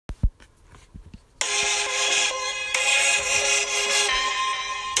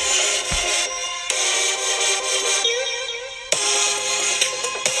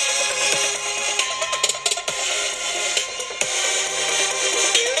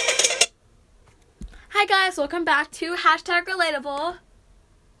guys, welcome back to #relatable.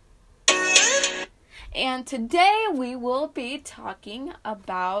 And today we will be talking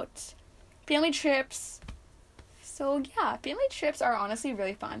about family trips. So yeah, family trips are honestly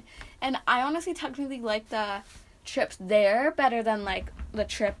really fun. And I honestly technically like the trips there better than like the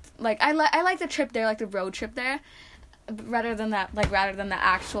trip. Like I like the trip there, like the road trip there, rather than the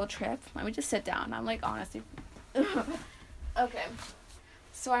actual trip. Let me just sit down. I'm like honestly okay.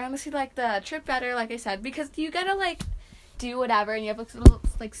 So I honestly like the trip better, like I said, because you gotta like do whatever and you have like little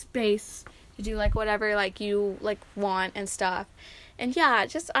like space to do like whatever like you like want and stuff. And yeah,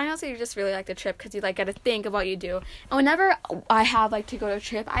 I honestly just really like the trip because you like gotta think of what you do. And whenever I have like to go to a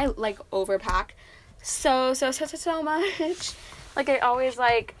trip, I like overpack so much. Like I always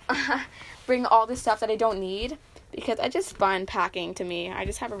like bring all the stuff that I don't need because I just find packing to me. I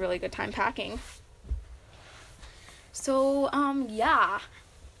just have a really good time packing. So yeah.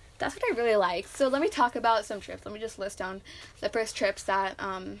 That's what I really like. So let me talk about some trips. Let me just list down the first trips that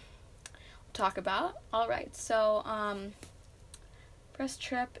we'll talk about. Alright, so first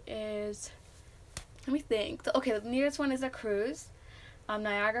trip is, let me think. Okay, the nearest one is a cruise.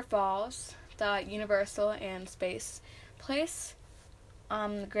 Niagara Falls, the Universal and Space place,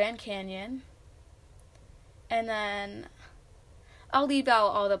 Grand Canyon, and then I'll leave out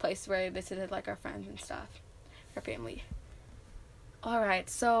all the places where I visited like our friends and stuff, our family. Alright,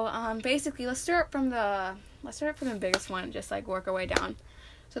 so basically let's start from the biggest one and just like work our way down.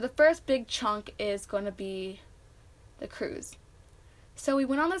 So the first big chunk is going to be the cruise. So we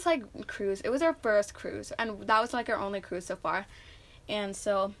went on this like cruise. It was our first cruise and that was like our only cruise so far. And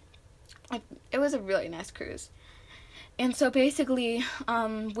so it was a really nice cruise. And so basically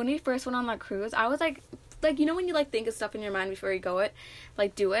when we first went on that cruise, I was like you know when you like think of stuff in your mind before you go it,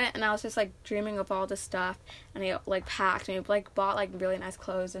 like do it, and I was just like dreaming of all this stuff, and I like packed and we like bought like really nice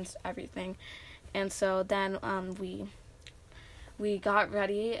clothes and everything. And so then we got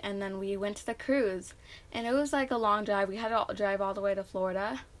ready and then we went to the cruise, and it was like a long drive. We had to drive all the way to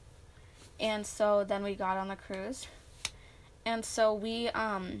Florida. And so then we got on the cruise, and so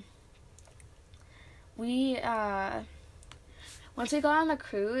once we got on the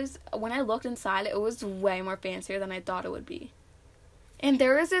cruise, when I looked inside, it was way more fancier than I thought it would be. And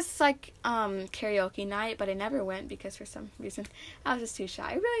there was this, like, karaoke night, but I never went because for some reason I was just too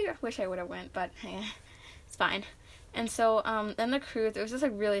shy. I really wish I would have went, but it's fine. And so, then the cruise, it was just,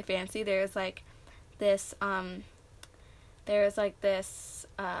 like, really fancy. There's, like, this,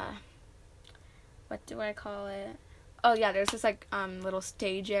 what do I call it? Oh, yeah, there's this, like, little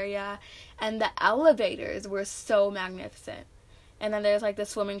stage area, and the elevators were so magnificent. And then there's, like, the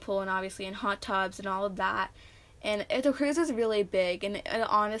swimming pool and obviously and hot tubs and all of that. And the cruise was really big. And it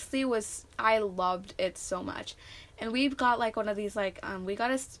honestly was, I loved it so much. And we got, like, one of these, like, we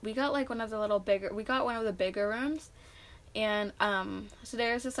got one of the bigger rooms. And, so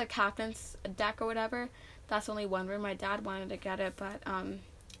there's this, like, captain's deck or whatever. That's only one room. My dad wanted to get it,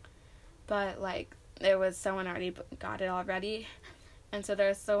 but like, there was someone already got it already. And so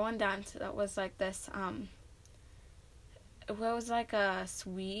there's the one down that was, like, this, it was like a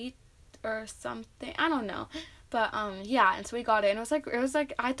suite or something, I don't know, but yeah, and so we got it, and it was like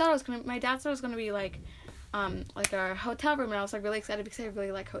I thought it was gonna, my dad said it was gonna be like our hotel room, and I was like really excited because I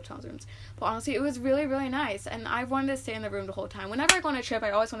really like hotel rooms. But honestly, it was really, really nice, and I wanted to stay in the room the whole time. Whenever I go on a trip,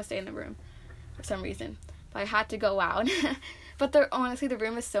 I always want to stay in the room for some reason, but I had to go out. But honestly, the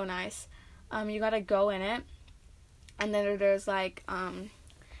room is so nice. You gotta go in it, and then there's like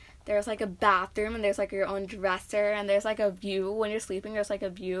a bathroom, and there's, like, your own dresser, and there's, like, a view. When you're sleeping, there's, like, a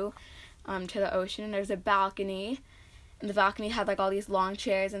view to the ocean, and there's a balcony, and the balcony had, like, all these long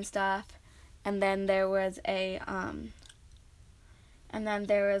chairs and stuff, and then there was like,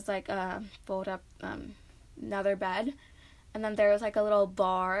 a fold-up, another bed, and then there was, like, a little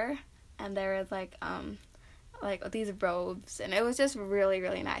bar, and there was, like these robes, and it was just really,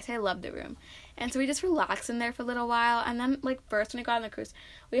 really nice. I loved the room. And so we just relaxed in there for a little while, and then, like, first when we got on the cruise,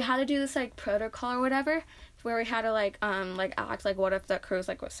 we had to do this, like, protocol or whatever, where we had to, like act like, what if the cruise,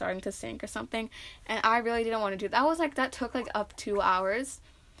 like, was starting to sink or something, and I really didn't want to do that. That took, like, up 2 hours,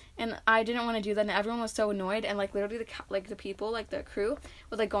 and I didn't want to do that, and everyone was so annoyed, and, like, literally, the people, like, the crew,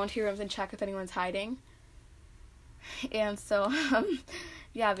 would, like, go into your rooms and check if anyone's hiding. And so,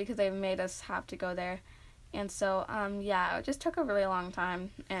 yeah, because they made us have to go there. And so, yeah, it just took a really long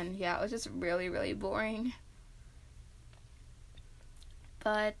time, and yeah, it was just really, really boring.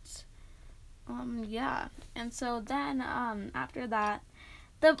 But, yeah, and so then, after that,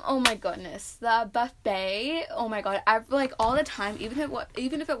 oh my goodness, the buffet, oh my god, like, all the time,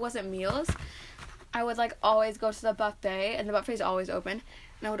 even if it wasn't meals, I would like always go to the buffet, and the buffet is always open,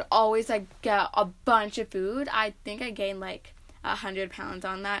 and I would always like get a bunch of food. I think I gained like 100 pounds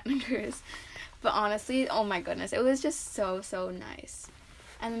on that cruise. But honestly, oh my goodness, it was just so nice.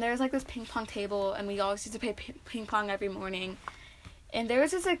 And then there was like this ping pong table, and we always used to play ping pong every morning. And there was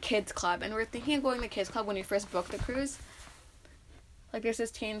just a kids club, and we were thinking of going to the kids club when we first booked the cruise. Like there's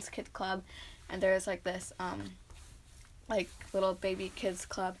this teens kids club, and there's like this like little baby kids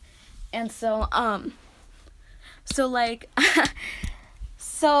club. And so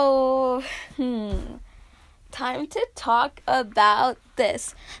time to talk about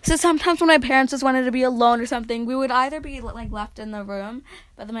this. So sometimes when my parents just wanted to be alone or something, we would either be like left in the room,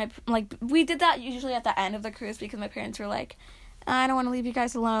 but then we did that usually at the end of the cruise because my parents were like, I don't want to leave you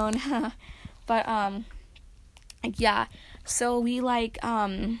guys alone. But yeah. So we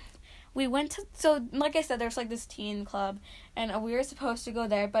went to, so like I said, there's like this teen club, and we were supposed to go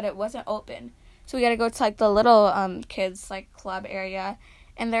there, but it wasn't open. So we got to go to like the little kids like club area.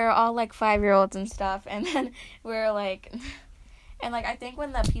 And they're all, like, 5-year-olds and stuff. And then we were, like... And, like, I think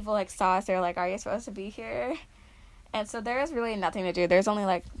when the people, like, saw us, they were like, are you supposed to be here? And so there was really nothing to do. There's only,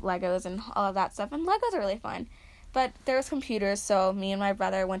 like, Legos and all of that stuff. And Legos are really fun. But there was computers, so me and my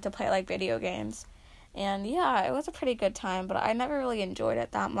brother went to play, like, video games. And, yeah, it was a pretty good time. But I never really enjoyed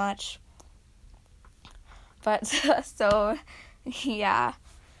it that much. But, so, yeah.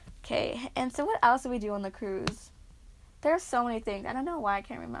 Okay, and so what else did we do on the cruise? There's so many things. I don't know why I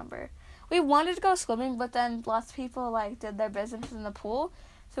can't remember. We wanted to go swimming, but then lots of people like did their business in the pool,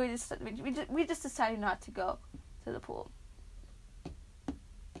 so we just decided not to go to the pool.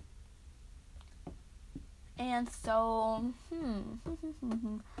 And so,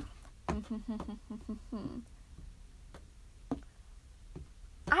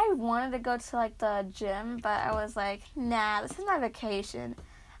 I wanted to go to like the gym, but I was like, nah, this is my vacation.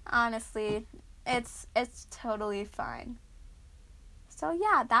 Honestly. It's totally fine. So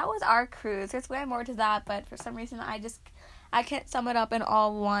yeah, that was our cruise. There's way more to that, but for some reason I can't sum it up in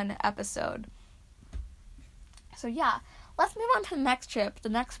all one episode. So yeah, let's move on to the next trip. The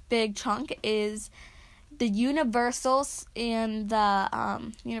next big chunk is the Universals and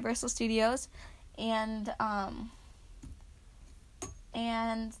the Universal Studios and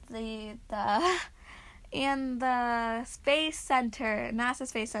the Space Center, NASA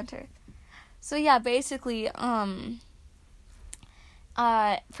Space Center. So yeah, basically, for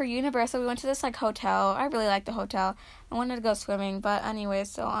Universal, we went to this, like, hotel. I really liked the hotel. I wanted to go swimming, but anyway,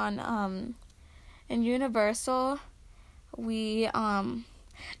 so in Universal, Universal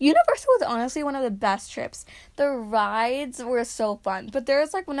was honestly one of the best trips. The rides were so fun, but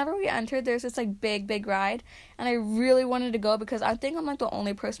there's, like, whenever we entered, there's this, like, big ride, and I really wanted to go because I think I'm, like, the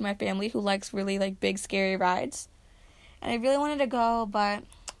only person in my family who likes really, like, big, scary rides, and I really wanted to go, but...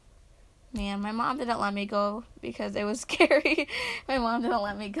 Man, my mom didn't let me go because it was scary. My mom didn't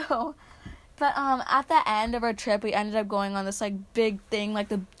let me go. But at the end of our trip, we ended up going on this, like, big thing. Like,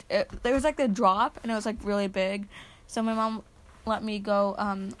 there was, like, the drop, and it was, like, really big. So my mom let me go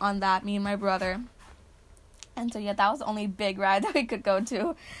on that, me and my brother. And so, yeah, that was the only big ride that we could go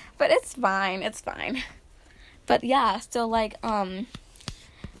to. But it's fine. It's fine. But, yeah, so, like,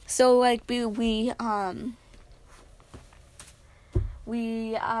 we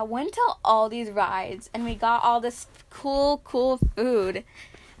went to all these rides, and we got all this cool food.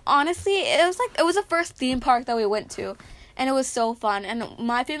 Honestly, it was the first theme park that we went to, and it was so fun. And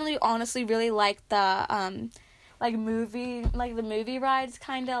my family honestly really liked the the movie rides,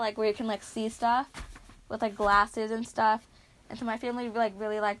 kind of like where you can like see stuff with like glasses and stuff. And so my family like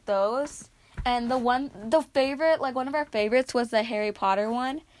really liked those. And one of our favorites was the Harry Potter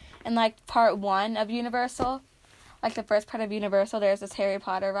one, and like part 1 of Universal. Like, the first part of Universal, there's this Harry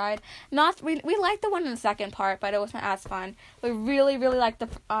Potter ride. We liked the one in the second part, but it wasn't as fun. We really liked the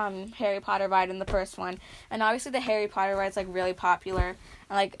Harry Potter ride in the first one. And obviously the Harry Potter ride's, like, really popular. And,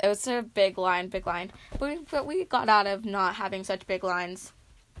 like, it was a big line. But we got out of not having such big lines.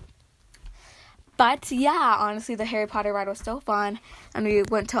 But, yeah, honestly, the Harry Potter ride was so fun. And we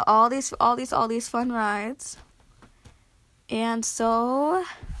went to all these fun rides. And so,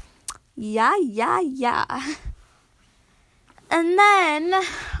 yeah. And then,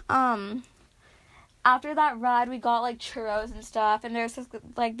 after that ride, we got, like, churros and stuff, and there's,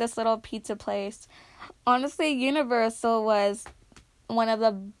 this little pizza place. Honestly, Universal was one of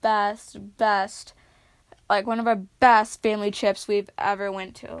the best, one of our best family trips we've ever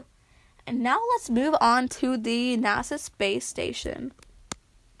went to. And now let's move on to the NASA Space Station.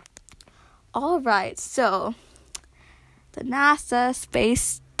 Alright, so, the NASA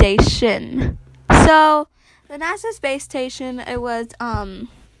Space Station. So... The NASA Space Station, it was,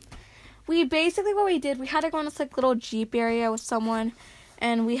 what we did, we had to go in this, like, little Jeep area with someone,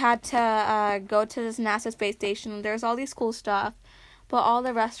 and we had to go to this NASA space station. There's all these cool stuff, but all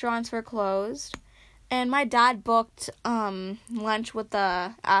the restaurants were closed. And my dad booked lunch with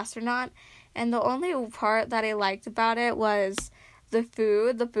the astronaut, and the only part that I liked about it was the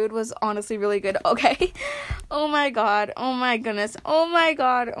food. The food was honestly really good. Okay. Oh my god. Oh my goodness. Oh my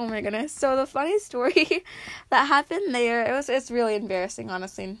god. Oh my goodness. So the funny story that happened there, it's really embarrassing,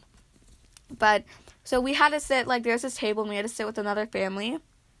 honestly. But so we had to sit, like, there's this table and we had to sit with another family,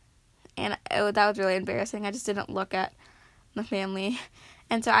 and that was really embarrassing. I just didn't look at the family.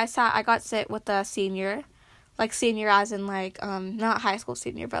 And so I got sit with a senior, like, senior as in, like, not high school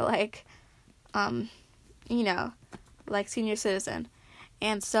senior, but, like, you know, like, senior citizen.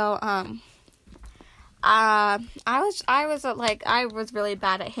 And so, I was really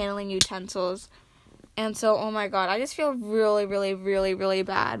bad at handling utensils. And so, oh my god, I just feel really, really, really, really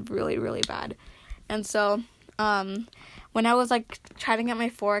bad. Really, really bad. And so, when I was, like, trying to get my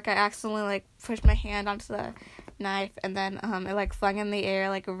fork, I accidentally, like, pushed my hand onto the knife, and then it, like, flung in the air,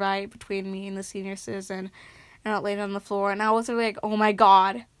 like, right between me and the senior citizen, and it landed on the floor, and I was like, oh my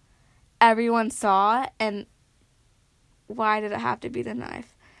god, everyone saw, and why did it have to be the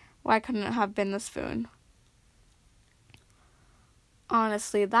knife? Why couldn't it have been the spoon?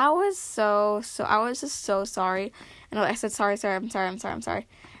 Honestly, that was so I was just so sorry, and I said, sorry, I'm sorry,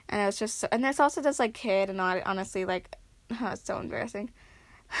 and it was just, and there's also this, like, kid, and honestly, like, it's so embarrassing.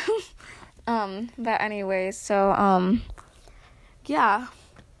 But anyways, so, yeah,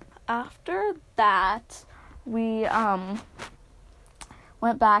 after that, we,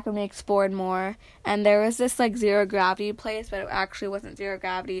 went back and we explored more, and there was this, like, zero gravity place, but it actually wasn't zero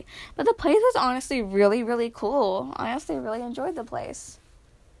gravity, but the place was honestly really, really cool. I honestly really enjoyed the place.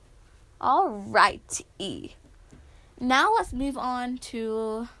 Alrighty. Now let's move on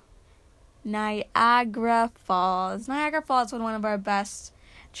to Niagara Falls. Niagara Falls was one of our best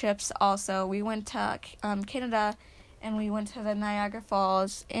trips also. We went to Canada, and we went to the Niagara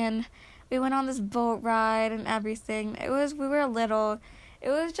Falls, and we went on this boat ride and everything. We were little. It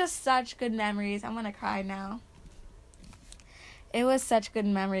was just such good memories. I'm gonna cry now. It was such good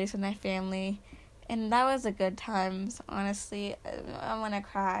memories with my family, and that was a good times, honestly. I'm gonna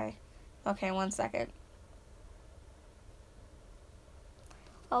cry. Okay, 1 second.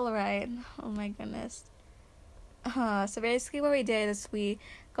 Alright. Oh my goodness. So basically what we did is we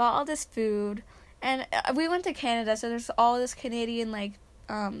got all this food, and we went to Canada, so there's all this Canadian, like,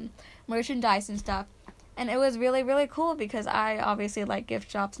 merchandise and stuff, and it was really, really cool because I obviously like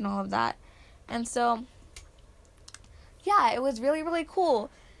gift shops and all of that, and so, yeah, it was really, really cool,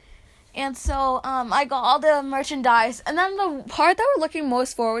 and so, I got all the merchandise, and then the part that we're looking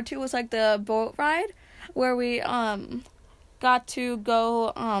most forward to was, like, the boat ride, where we, got to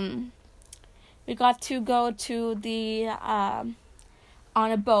go to the,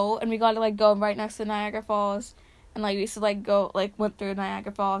 on a boat, and we got to, like, go right next to Niagara Falls, and, like, we used to, like, go, like, went through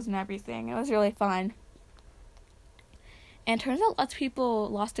Niagara Falls and everything. It was really fun. And it turns out lots of people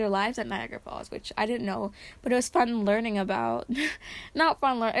lost their lives at Niagara Falls, which I didn't know, but it was fun learning about. Not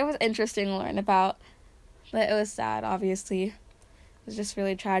fun it was interesting to learn about, but it was sad, obviously. It was just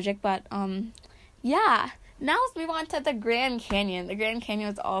really tragic, but, yeah. Now let's move on to the Grand Canyon. The Grand Canyon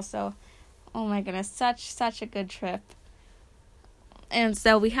was also, oh my goodness, such a good trip. And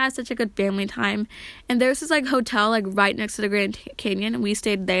so we had such a good family time. And there was this, like, hotel, like, right next to the Grand Canyon, and we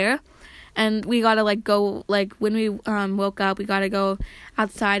stayed there. And we got to, like, go, like, when we woke up, we got to go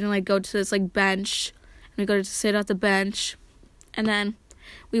outside and, like, go to this, like, bench. And we got to sit at the bench. And then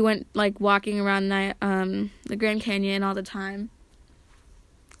we went, like, walking around the Grand Canyon all the time.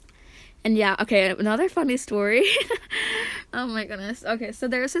 And yeah, okay, another funny story. Oh my goodness. Okay, so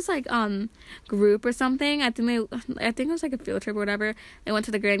there was this, like, group or something. I think it was, like, a field trip or whatever. They went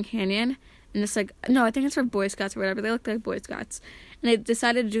to the Grand Canyon, and it's, like, no, I think it's for Boy Scouts or whatever. They looked like Boy Scouts. And they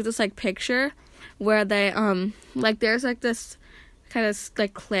decided to do this, like, picture where they, like, there's, like, this kind of,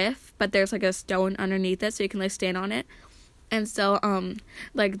 like, cliff, but there's, like, a stone underneath it, so you can, like, stand on it. And so,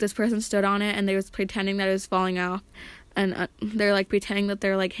 like, this person stood on it, and they was pretending that it was falling off. And they're, like, pretending that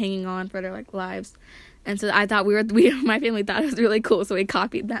they're, like, hanging on for their, like, lives. And so I thought my family thought it was really cool, so we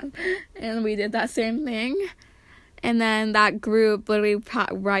copied them. And we did that same thing. And then that group literally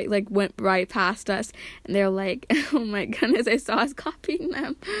went right past us. And they're like, oh my goodness, I saw us copying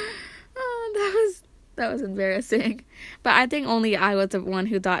them. Oh, that was embarrassing. But I think only I was the one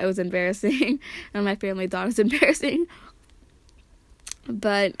who thought it was embarrassing. And my family thought it was embarrassing.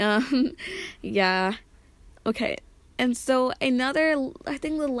 But, yeah. Okay. And so I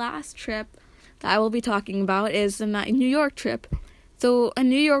think the last trip that I will be talking about is the New York trip. So in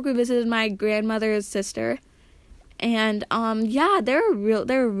New York, we visited my grandmother's sister. And, yeah, they're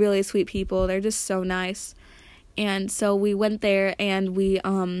really sweet people. They're just so nice. And so we went there and we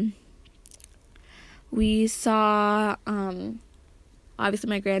saw, obviously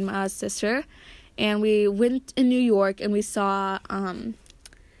my grandma's sister. And we went in New York and we saw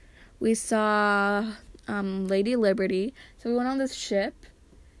Lady Liberty. So we went on this ship.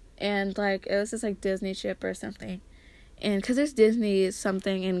 And, like, it was this, like, Disney ship or something. And, because there's Disney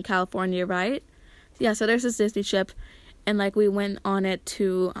something in California, right? Yeah, so there's this Disney ship, and, like, we went on it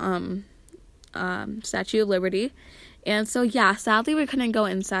to, Statue of Liberty, and so, yeah, sadly, we couldn't go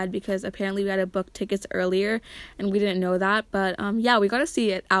inside, because apparently we had to book tickets earlier, and we didn't know that, but, yeah, we got to see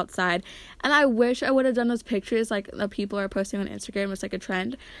it outside, and I wish I would have done those pictures, like, the people are posting on Instagram. It's, like, a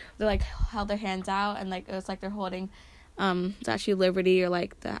trend. They, like, held their hands out, and, like, it was, like, they're holding, Statue of Liberty, or,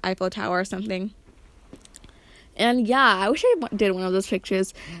 like, the Eiffel Tower or something. And, yeah, I wish I did one of those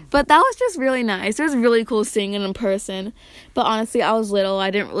pictures. But that was just really nice. It was really cool seeing it in person. But, honestly, I was little.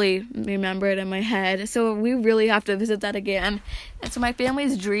 I didn't really remember it in my head. So, we really have to visit that again. And so, my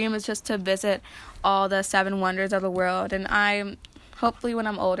family's dream is just to visit all the 7 wonders of the world. And hopefully, when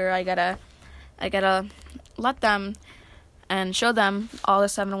I'm older, I gotta let them and show them all the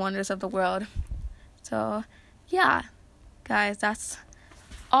 7 wonders of the world. So, yeah. Guys, that's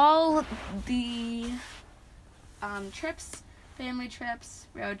all the trips, family trips,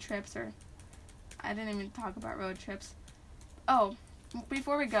 road trips, or I didn't even talk about road trips. Oh,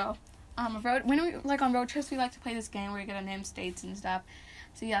 before we go, on road trips, we like to play this game where we get to name states and stuff.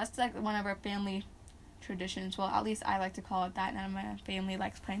 So yeah, it's like one of our family traditions. Well, at least I like to call it that. None of my family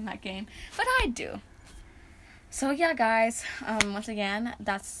likes playing that game, but I do. So yeah, guys, once again,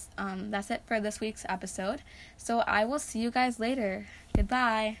 that's it for this week's episode. So I will see you guys later.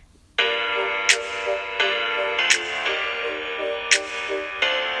 Goodbye.